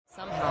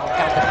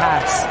the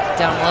pass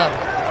down low.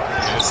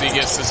 As he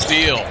gets the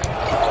steal.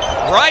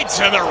 Right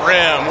to the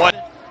rim. What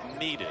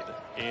needed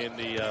in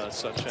the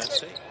Sunshine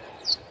State.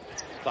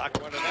 Clock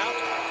running out.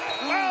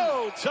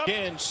 Whoa!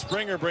 Again,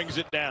 Springer brings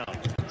it down.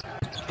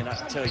 And I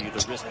can tell you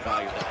the risk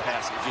value of that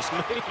pass he just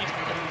made.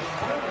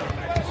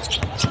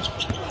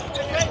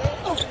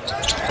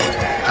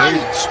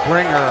 Jaden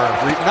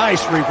Springer,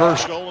 nice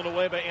reverse. Stolen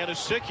away by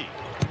Anasicki.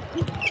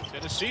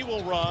 Tennessee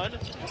will run.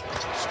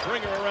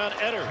 Springer around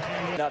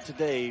Etter. Not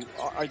today.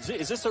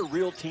 Is this a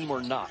real team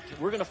or not?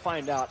 We're going to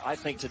find out, I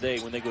think, today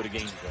when they go to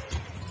Gainesville.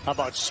 How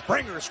about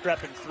Springer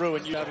stepping through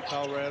and you out of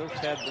Colorado?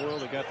 Tad Boyle,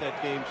 they got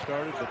that game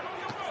started, but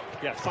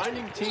yeah,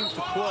 finding teams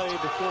to play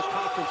before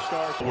conference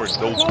starts. Where's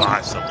those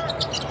buys them?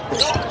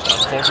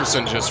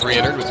 Fulkerson just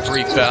re-entered with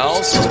 3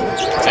 fouls.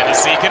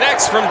 Tennessee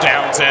connects from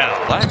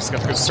downtown. Black's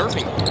got to go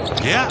surfing.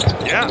 Yeah.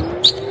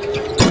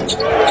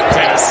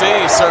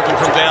 Tennessee surfing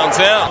from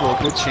downtown. Well,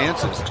 good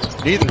chances.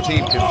 Neither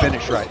team can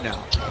finish right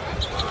now.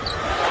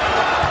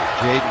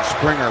 Jaden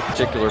Springer,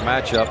 Particular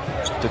matchup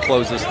to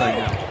close this thing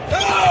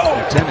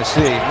out.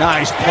 Tennessee,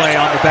 nice play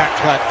on the back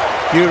cut.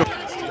 Beautiful.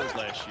 Steals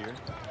last year.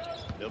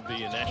 They'll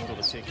be in Nashville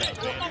to take out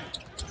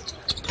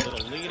Vandy.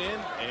 Little lean in,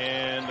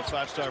 and the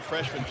 5-star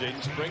freshman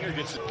Jaden Springer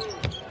gets it.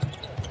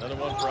 Another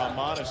one for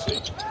Almonacci.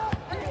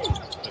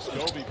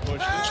 Muscovy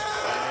pushed it,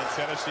 and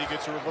Tennessee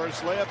gets a reverse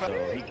layup.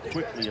 He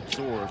quickly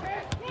absorbed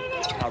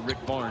how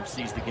Rick Barnes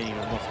sees the game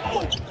and wants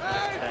to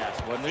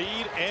pass.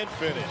 Lead and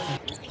finish.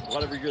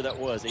 Whatever year that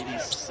was,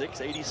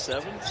 86,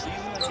 87 season, I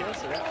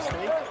guess, at App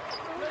State.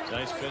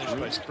 Nice finish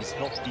by His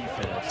help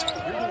defense.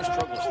 You're going to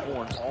struggle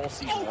scoring all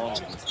season long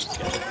against these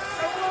guys.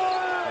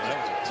 That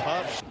was a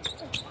tough.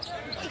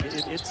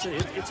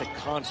 It's a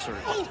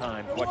concert at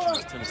times watching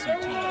this Tennessee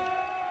team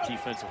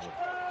defensively.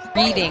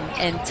 Reading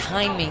and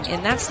timing,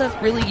 and that stuff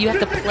really you have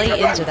to play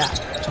into that.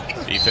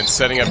 Defense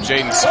setting up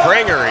Jaden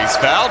Springer. He's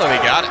fouled and he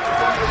got it.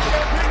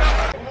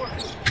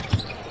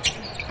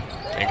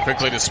 And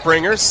quickly to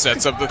Springer,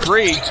 sets up the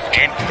 3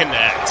 and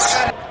connects.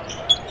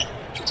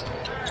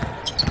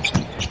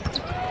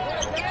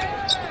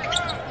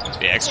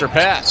 The extra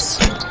pass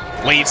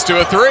leads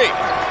to a 3.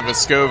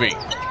 Muscovy.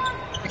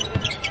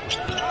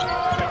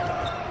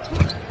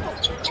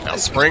 Now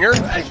Springer,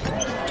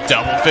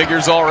 double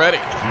figures already.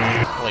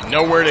 Like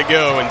nowhere to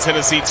go, and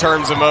Tennessee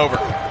turns him over.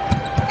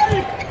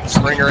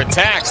 Springer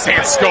attacks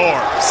and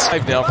scores.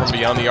 5 now from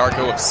beyond the arc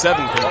of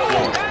 7 from the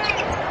floor.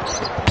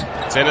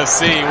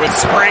 Tennessee with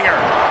Springer.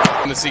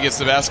 Tennessee gets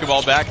the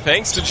basketball back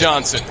thanks to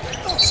Johnson.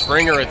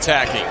 Springer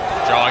attacking,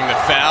 drawing the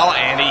foul,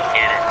 and he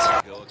hit it.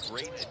 A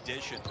great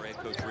addition for head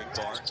coach Rick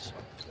Barnes.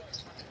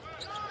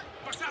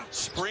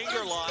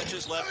 Springer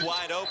launches left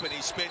wide open.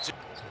 He spins it.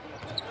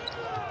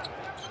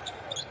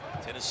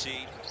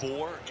 Tennessee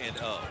 4-0.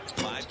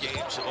 5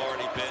 games have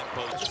already been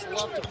posted. Just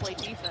love to play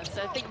defense.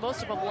 I think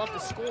most of them love to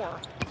score.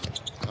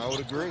 I would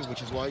agree,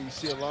 which is why you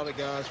see a lot of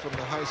guys from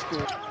the high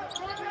school.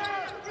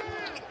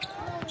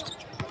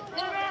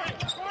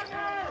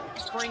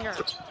 Springer.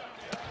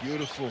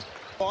 Beautiful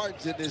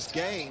cards in this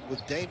game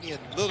with Damian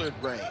Lillard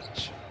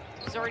range.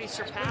 He's already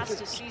surpassed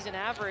his season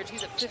average.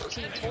 He's at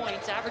 15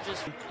 points,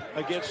 averages.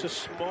 Against a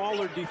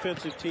smaller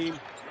defensive team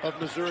of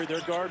Missouri,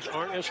 their guards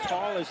aren't as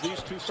tall as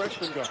these 2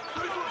 freshman guards.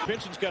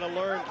 Vision's got to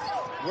learn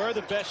where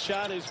the best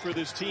shot is for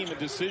this team and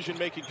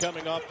decision-making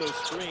coming off those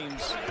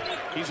screens.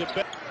 He's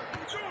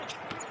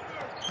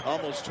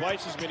almost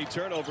twice as many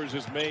turnovers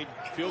as made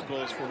field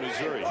goals for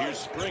Missouri. Here's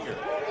Springer.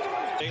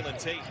 Jalen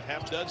Tate,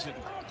 half dozen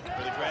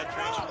for the grad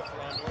transfer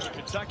from Northern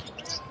Kentucky.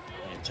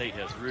 And Tate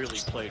has really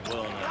played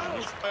well in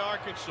that. By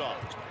Arkansas.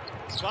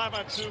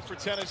 5-on-2 for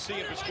Tennessee,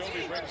 and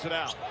Muscovy brings it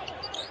out.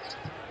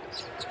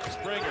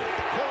 Springer,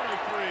 corner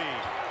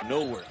 3.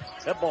 Nowhere.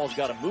 That ball's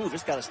got to move.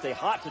 It's got to stay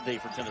hot today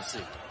for Tennessee.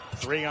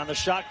 3 on the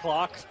shot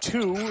clock.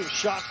 2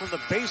 shot from the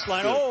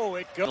baseline. Good. Oh,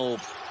 it goes.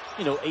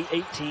 You know,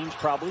 8 teams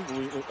probably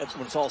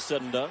when it's all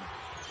said and done.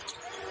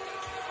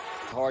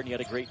 Hard, and you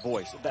had a great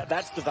voice.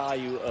 That's the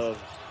value of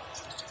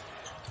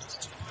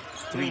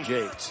 3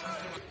 J's.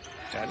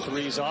 That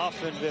 3's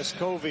off, and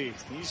Muscovy.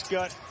 He's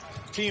got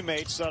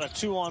teammates on a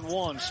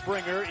 2-on-1.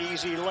 Springer,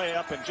 easy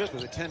layup, and just For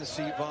the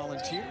Tennessee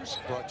Volunteers,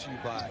 brought to you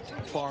by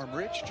Farm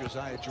Rich,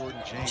 Josiah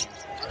Jordan James.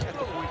 At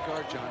the point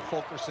guard, John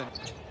Fulkerson.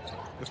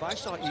 If I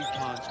saw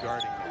Econs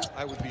guarding you,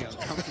 I would be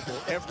uncomfortable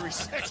every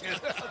second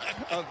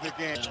of the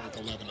game. With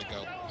 11 to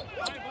go.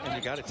 And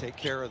you got to take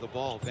care of the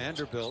ball.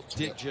 Vanderbilt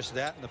did just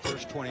that in the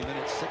first 20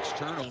 minutes, 6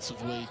 turnovers.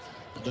 Offensively,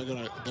 they're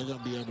gonna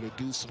be able to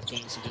do some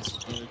things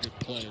against some very good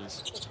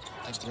players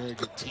and very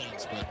good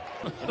teams.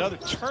 But another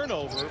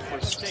turnover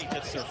for State.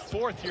 That's their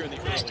 4th here in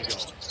the early going.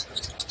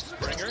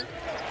 Springer.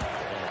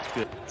 That's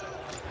good.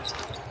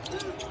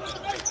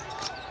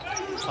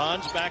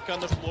 Hans back on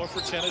the floor for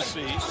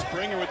Tennessee.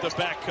 Springer with the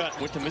back cut.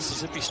 Went to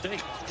Mississippi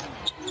State.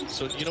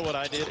 So you know what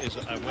I did is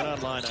I went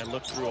online, I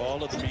looked through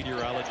all of the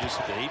meteorologists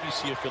at the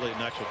ABC affiliate in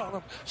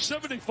Knoxville.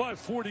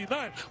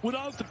 75-49.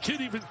 Without the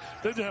kid even,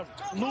 they didn't have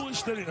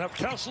Lewis, they didn't have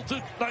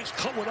Castleton. Nice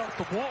cut without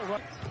the ball,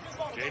 right?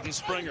 Jaden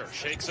Springer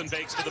shakes and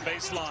bakes to the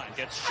baseline.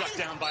 Gets shut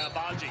down by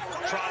Abaji.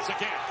 Tries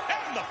again.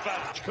 on the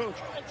foul. Coach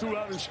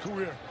throughout his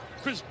career.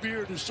 Chris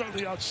Beard is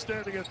certainly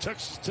outstanding at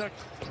Texas Tech.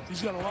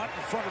 He's got a lot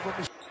in front of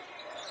him.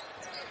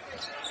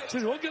 So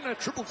you look at that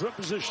triple threat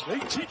position. They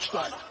teach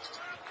that.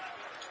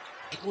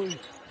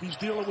 He's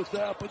dealing with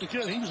that, but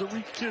again, he's a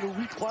weak kid who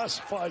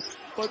reclassified.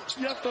 But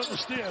you have to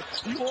understand,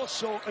 he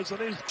also, as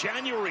an eighth,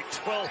 January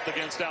 12th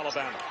against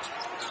Alabama.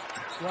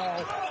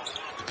 Wow.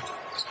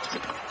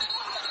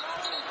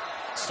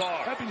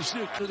 Sarr. Happy to see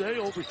it today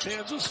over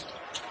Kansas.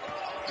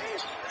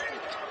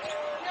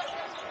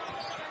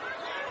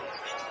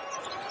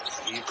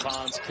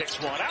 Pons kicks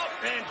one out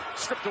and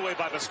stripped away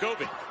by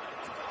Vescovi.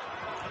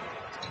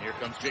 Here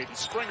comes Jaden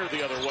Springer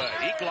the other way.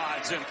 He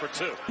glides in for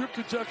two. You're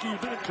Kentucky,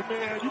 you've been in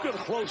command, you got to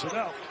close it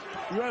out.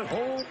 You're at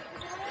home.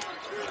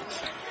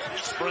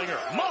 Springer,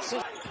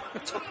 muscle.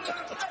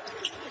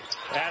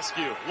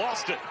 Askew,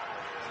 lost it.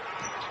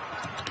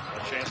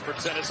 A chance for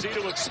Tennessee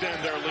to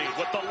extend their lead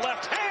with the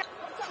left hand.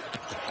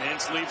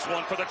 Nance leaves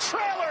one for the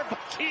trailer, but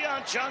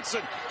Keon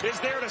Johnson is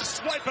there to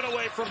swipe it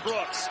away from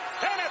Brooks.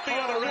 And at the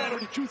other end.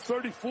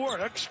 32-34,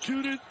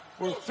 executed,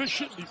 were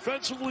efficient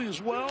defensively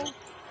as well.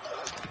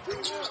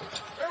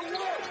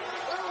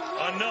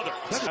 Another.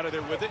 Out of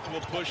there with it, and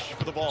we'll push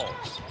for the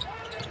balls.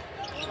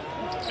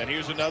 And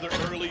here's another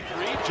early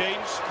three.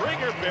 Jaden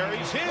Springer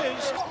buries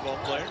his. Ball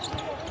player.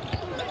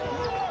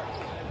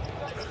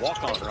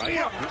 Walk on,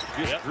 right?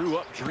 Just grew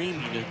up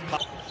dreaming.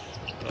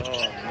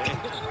 Oh, man.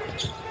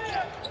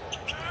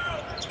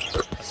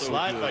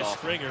 Slide by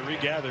Springer,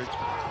 regathered.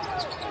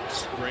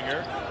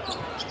 Springer,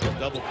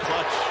 double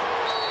clutch.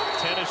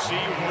 Tennessee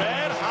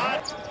red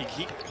hot.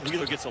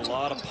 Wheeler gets a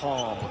lot of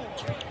palm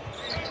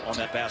on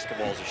that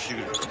basketball as a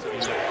shooter.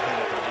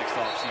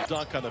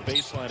 Dunk on the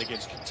baseline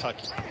against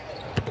Kentucky.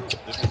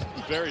 This is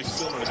very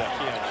similar to that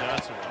Keon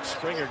Johnson one.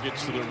 Springer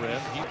gets to the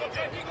rim.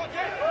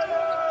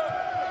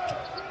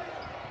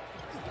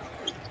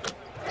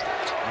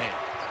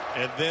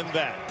 And then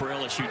that. For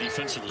LSU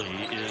defensively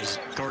is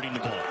guarding the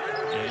ball.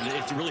 And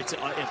it's really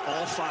in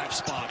all five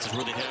spots is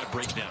where they have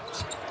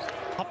breakdowns.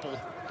 Couple.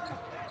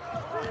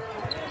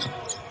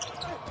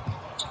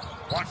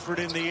 Watford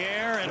in the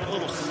air and a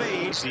little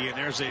fade. And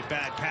there's a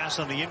bad pass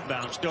on the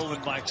inbound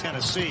stolen by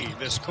Tennessee.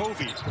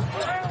 Vescovi.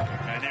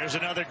 And there's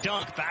another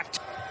dunk back.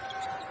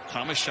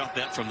 Thomas shot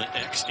that from the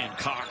X in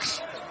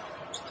Cox.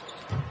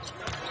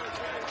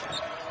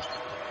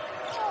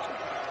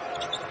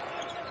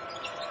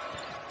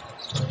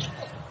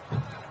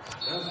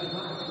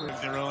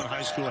 Their own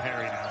high school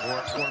Harry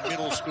now, or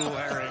middle school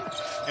Harry.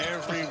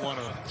 Every one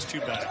of them. It's too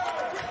bad.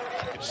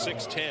 It's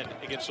 6-10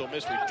 against Ole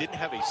Miss. We didn't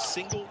have a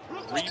single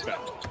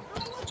rebound.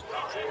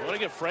 I want to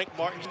get Frank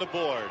Martin the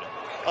board.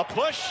 A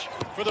push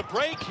for the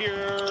break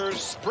here.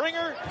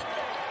 Springer.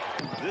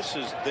 This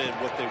is then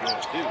what they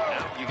want to do.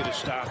 Now you get to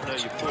stop. Now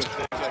you push.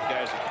 They've got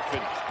guys that can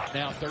finish.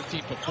 Now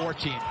 13 for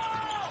 14.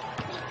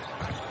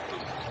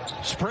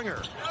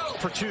 Springer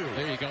for two.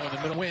 There you go in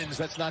the middle. Wins.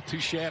 That's not too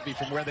shabby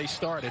from where they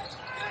started.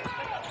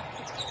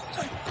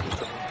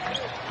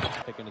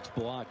 And it's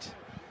blocked.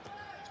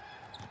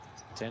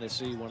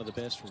 Tennessee, one of the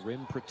best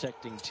rim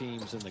protecting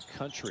teams in the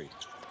country.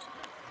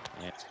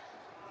 And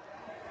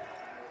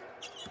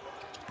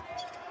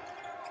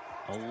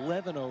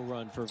 11-0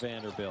 run for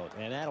Vanderbilt,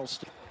 and that'll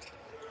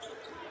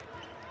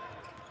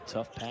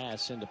tough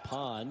pass into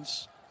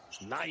Pons.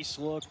 Nice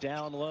look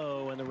down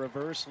low, and the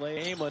reverse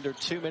lane under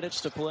 2 minutes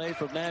to play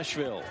from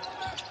Nashville.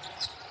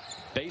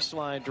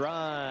 Baseline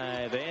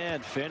drive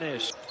and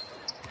finish.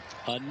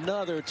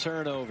 Another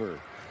turnover.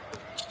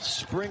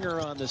 Springer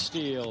on the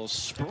steal.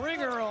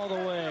 Springer all the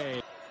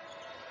way.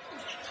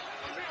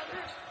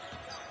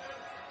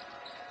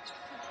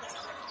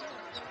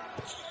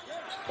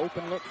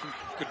 Open look from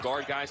good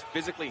guard guys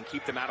physically and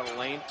keep them out of the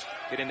lane.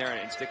 Get in there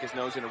and stick his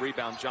nose in a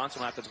rebound.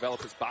 Johnson will have to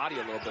develop his body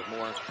a little bit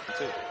more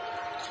too.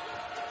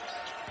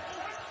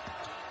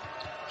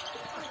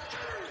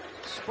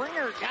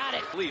 Springer got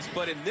it. Please,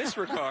 but in this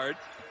regard,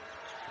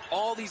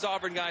 all these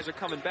Auburn guys are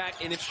coming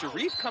back, and if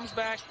Sharif comes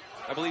back,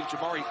 I believe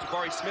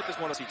Jabari Smith is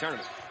one of the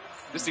tournament.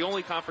 This is the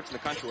only conference in the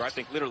country where I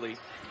think literally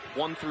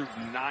 1 through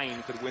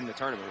 9 could win the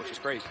tournament, which is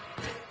crazy.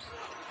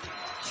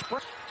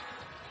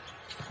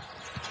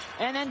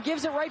 And then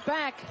gives it right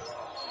back.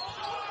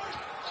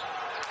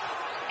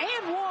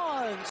 And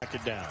one. Back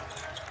it down.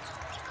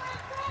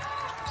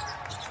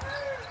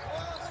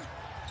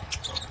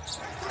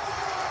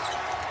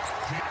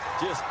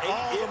 Just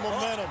all the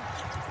momentum.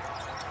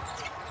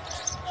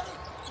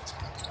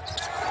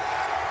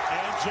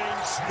 And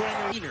James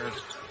Springer.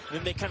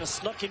 Then they kind of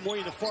snuck him way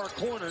in the far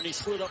corner, and he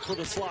slid up for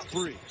the slot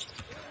three.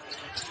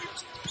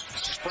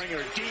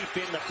 Springer deep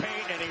in the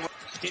paint, and he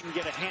didn't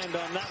get a hand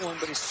on that one,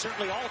 but he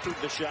certainly altered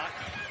the shot.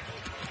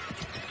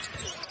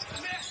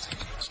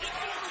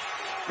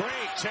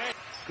 Great take.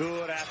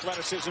 Good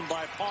athleticism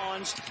by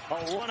Pons. A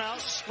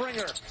run-out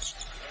Springer.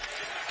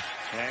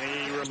 And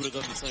he would have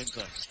done the same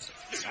thing.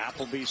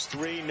 Appleby's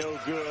three, no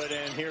good,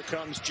 and here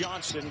comes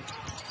Johnson.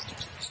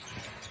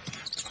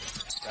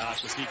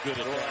 Gosh, is he good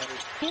at that?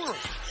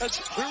 That's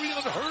very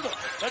unheard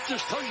of. That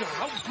just tells you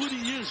how good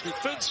he is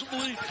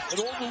defensively and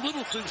all the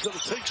little things that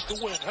it takes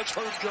to win. That's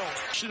Herb Jones.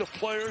 See the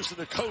players and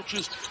the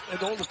coaches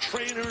and all the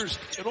trainers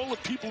and all the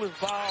people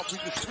involved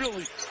because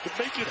really to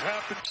make it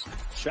happen.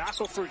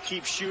 Shackelford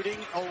keeps shooting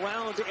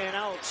around and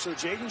out. So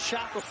Jaden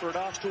Shackelford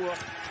off to a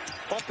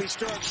bumpy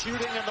start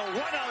shooting and the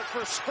run out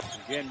for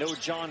Springer. Again, no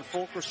John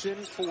Fulkerson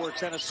for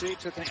Tennessee.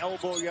 Took an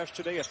elbow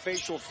yesterday, a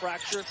facial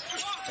fracture.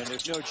 And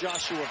there's no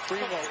Joshua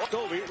Primo.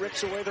 Kobe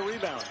rips away the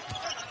rebound.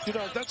 You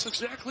know, that's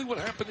exactly what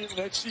happened in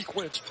that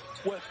sequence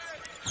when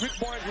Rick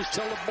Martin was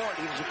telling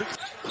Martin. It was a big...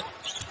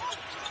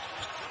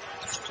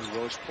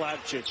 Rose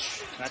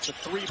Plavcic. That's a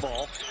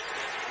 3-ball.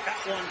 That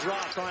one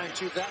drop trying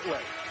to that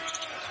way.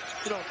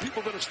 You know,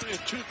 people that are staying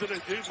tuned to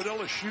that game with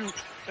LSU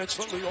and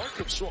suddenly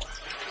Arkansas.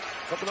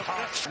 Coming up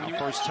next.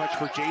 First touch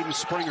for Jaden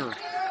Springer.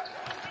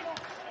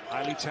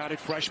 Highly touted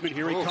freshman.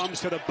 Here he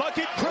comes to the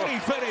bucket. Pretty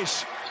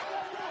finish.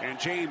 And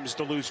James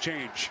the loose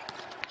change.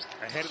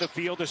 Ahead of the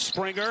field to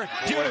Springer.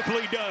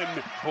 Beautifully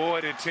done. Boy,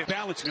 did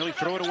balance. Nearly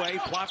throw it away.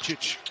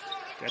 Plavcic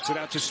gets it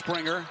out to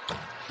Springer.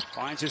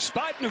 Finds his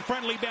spot and a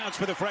friendly bounce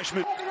for the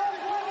freshman.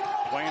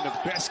 Playing the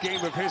best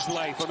game of his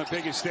life on the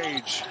biggest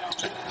stage.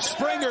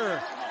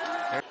 Springer.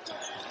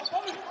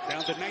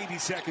 Down to 90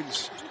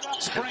 seconds.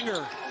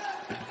 Springer